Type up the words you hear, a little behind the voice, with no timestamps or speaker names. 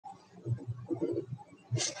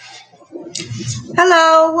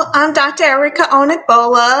Hello, I'm Dr. Erica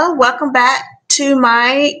Onigbola. Welcome back to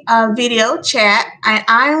my video chat.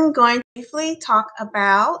 I'm going to briefly talk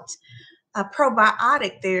about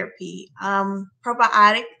probiotic therapy.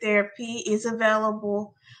 Probiotic therapy is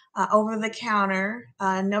available over the counter.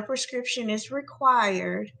 No prescription is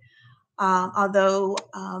required, although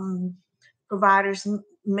providers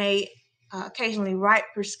may occasionally write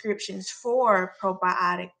prescriptions for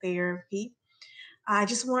probiotic therapy. I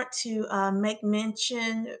just want to make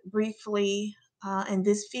mention briefly in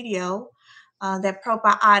this video that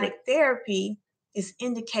probiotic therapy is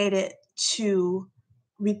indicated to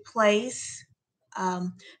replace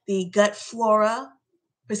the gut flora,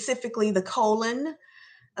 specifically the colon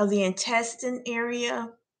of the intestine area,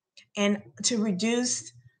 and to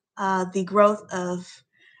reduce the growth of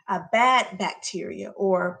bad bacteria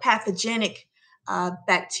or pathogenic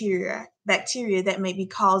bacteria that may be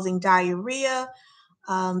causing diarrhea,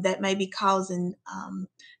 that may be causing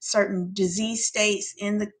certain disease states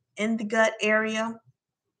in the gut area.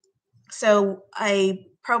 So a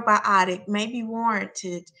probiotic may be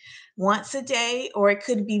warranted once a day, or it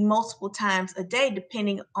could be multiple times a day,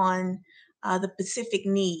 depending on the specific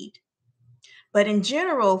need. But in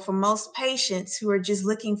general, for most patients who are just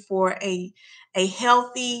looking for a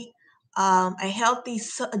healthy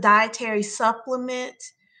dietary supplement,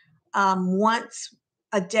 once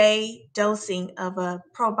a day dosing of a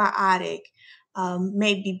probiotic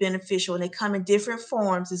may be beneficial, and they come in different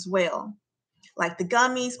forms as well, like the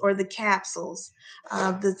gummies or the capsules.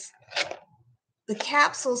 The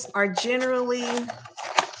capsules are generally,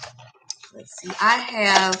 let's see, I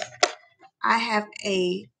have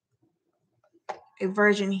a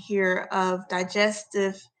version here of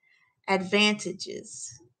digestive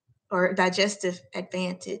advantages or digestive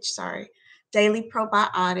advantage, daily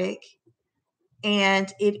probiotic.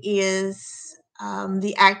 And it is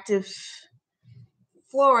the active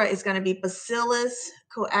flora is going to be Bacillus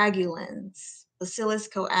coagulans. Bacillus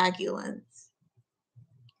coagulans.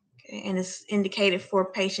 Okay, and it's indicated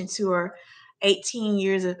for patients who are 18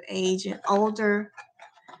 years of age and older,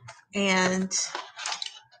 and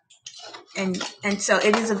so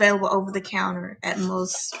it is available over the counter at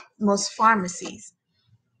most pharmacies.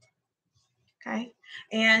 Okay,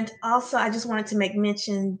 and also I just wanted to make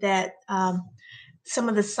mention that some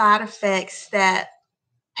of the side effects that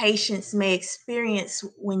patients may experience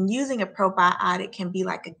when using a probiotic can be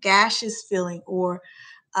like a gaseous feeling, or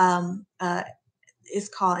it's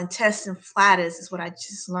called intestine flatus, is what I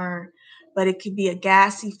just learned. But it could be a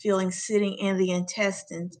gassy feeling sitting in the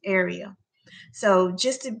intestines area. So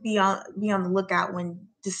just to be on the lookout when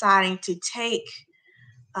deciding to take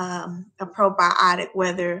a probiotic,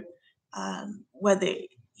 whether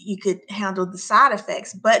you could handle the side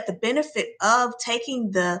effects. But the benefit of taking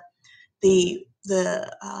the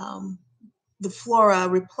flora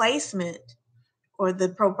replacement or the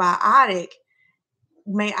probiotic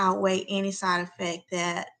may outweigh any side effect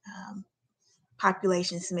that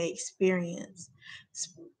populations may experience.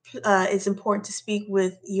 It's important to speak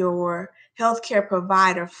with your healthcare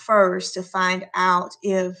provider first to find out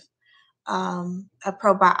if a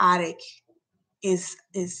probiotic is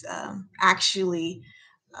actually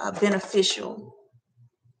beneficial.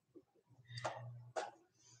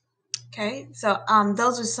 Okay, so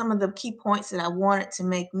those are some of the key points that I wanted to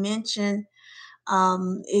make mention.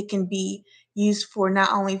 It can be used for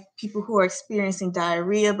not only people who are experiencing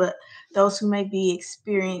diarrhea, but those who may be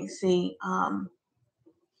experiencing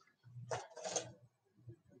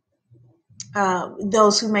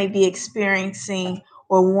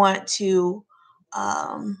or want to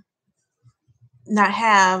not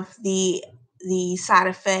have the side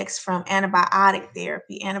effects from antibiotic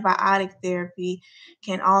therapy. Antibiotic therapy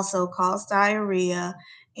can also cause diarrhea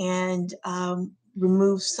and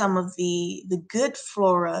remove some of the good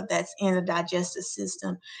flora that's in the digestive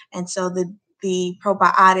system. And so the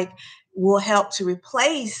probiotic will help to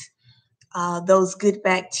replace those good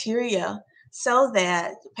bacteria, so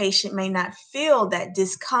that the patient may not feel that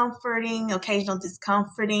occasional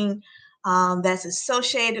discomforting that's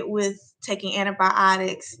associated with taking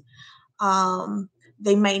antibiotics.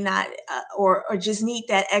 They may not, or just need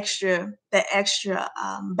that extra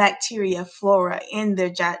bacteria flora in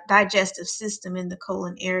their digestive system in the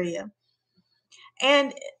colon area.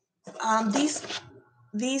 And these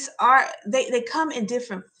are they come in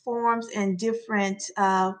different forms, and different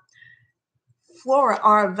flora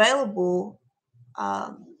are available.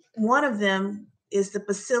 One of them is the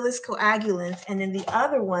Bacillus coagulans, and then the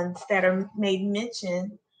other ones that are made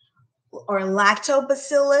mention are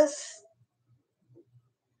lactobacillus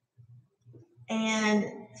and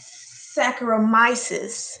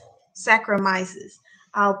Saccharomyces.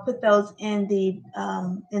 I'll put those in the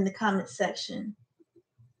comment section.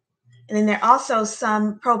 And then there are also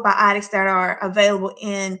some probiotics that are available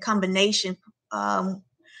in combination,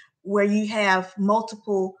 where you have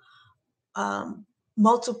multiple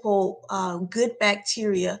good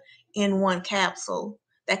bacteria in one capsule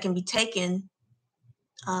that can be taken,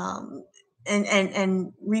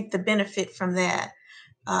 and reap the benefit from that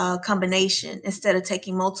combination. Instead of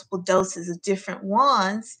taking multiple doses of different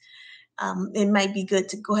ones, it might be good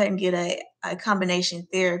to go ahead and get a combination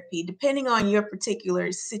therapy depending on your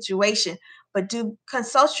particular situation. But do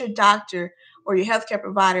consult your doctor or your healthcare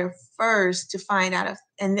provider first to find out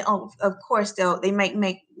and of course they might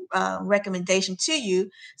make recommendation to you.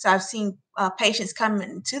 So I've seen patients come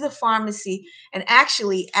into the pharmacy and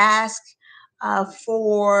actually ask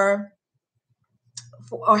for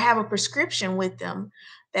or have a prescription with them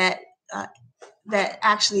that uh, that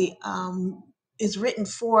actually is written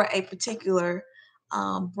for a particular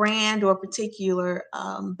brand or particular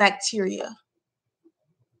bacteria.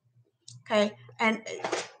 Okay, and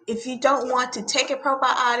if you don't want to take a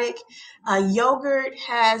probiotic, yogurt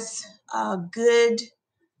has good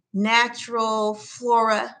natural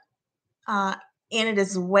flora in it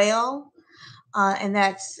as well, and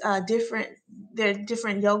that's different. There are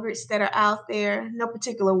different yogurts that are out there, no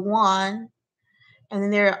particular one,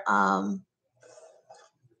 and then I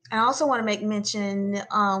also want to make mention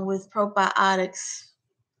with probiotics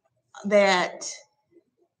that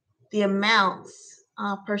the amounts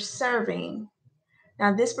per serving.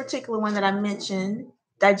 Now, this particular one that I mentioned,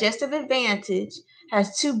 Digestive Advantage,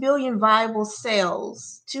 has 2 billion viable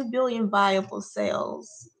cells. 2 billion viable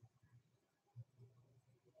cells.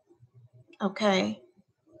 Okay.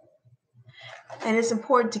 And it's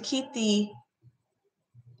important to keep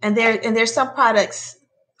there's some products,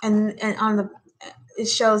 and it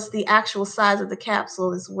shows the actual size of the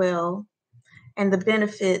capsule as well, and the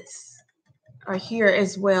benefits are here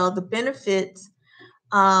as well. The benefits,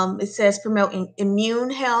 it says promoting immune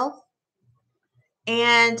health,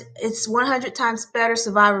 and it's 100 times better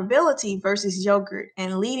survivability versus yogurt,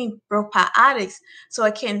 and leading probiotics so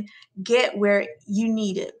it can get where you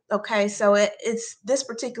need it. Okay, so it's this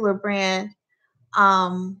particular brand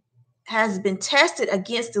has been tested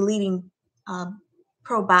against the leading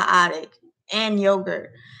probiotic and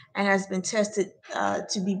yogurt, and has been tested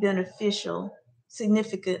to be beneficial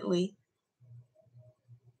significantly.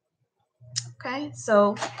 Okay,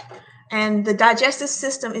 so, and the digestive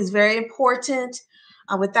system is very important.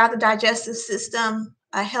 Without the digestive system,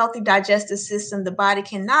 a healthy digestive system, the body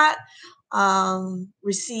cannot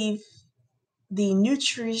receive the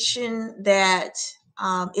nutrition that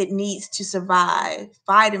it needs to survive: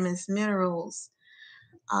 vitamins, minerals,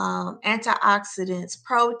 antioxidants,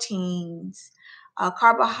 proteins,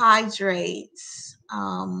 carbohydrates,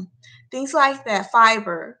 things like that,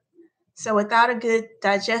 fiber. So without a good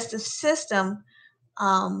digestive system,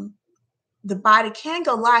 the body can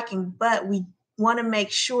go lacking, but we want to make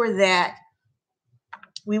sure that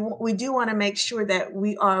we do want to make sure that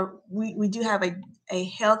we do have a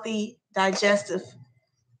healthy digestive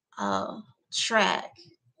tract.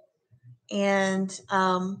 And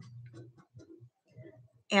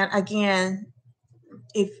again,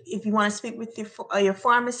 if you want to speak with your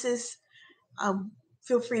pharmacist,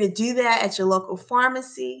 feel free to do that at your local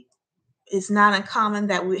pharmacy. It's not uncommon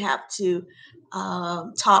that we have to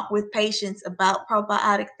talk with patients about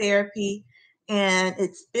probiotic therapy and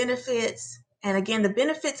its benefits. And again, the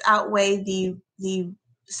benefits outweigh the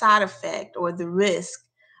side effect or the risk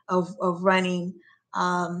of running,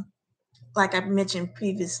 like I mentioned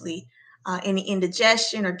previously, any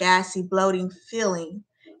indigestion or gassy bloating feeling.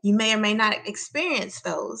 You may or may not experience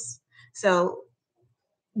those. So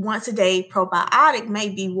once a day probiotic may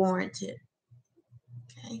be warranted.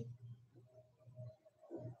 Okay.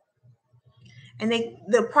 And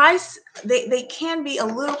the price, they can be a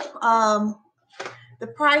little the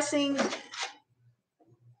pricing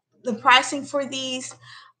for these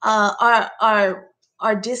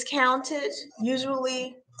are discounted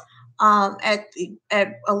usually at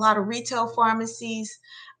a lot of retail pharmacies.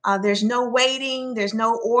 There's no waiting, there's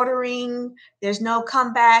no ordering, there's no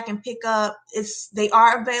come back and pick up. They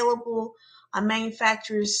are available.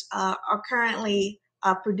 Manufacturers are currently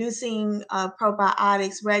producing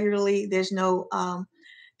probiotics regularly. There's no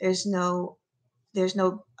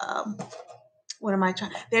what am I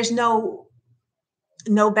trying? There's no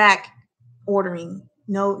back ordering,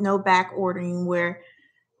 no back ordering where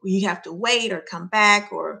you have to wait or come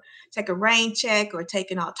back or take a rain check or take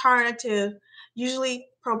an alternative. Usually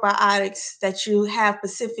probiotics that you have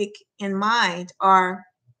specific in mind are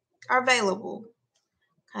available.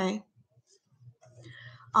 Okay.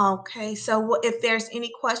 Okay, so if there's any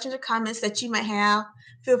questions or comments that you might have,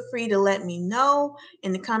 feel free to let me know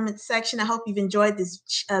in the comments section. I hope you've enjoyed this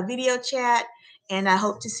video chat, and I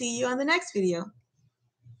hope to see you on the next video.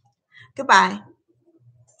 Goodbye.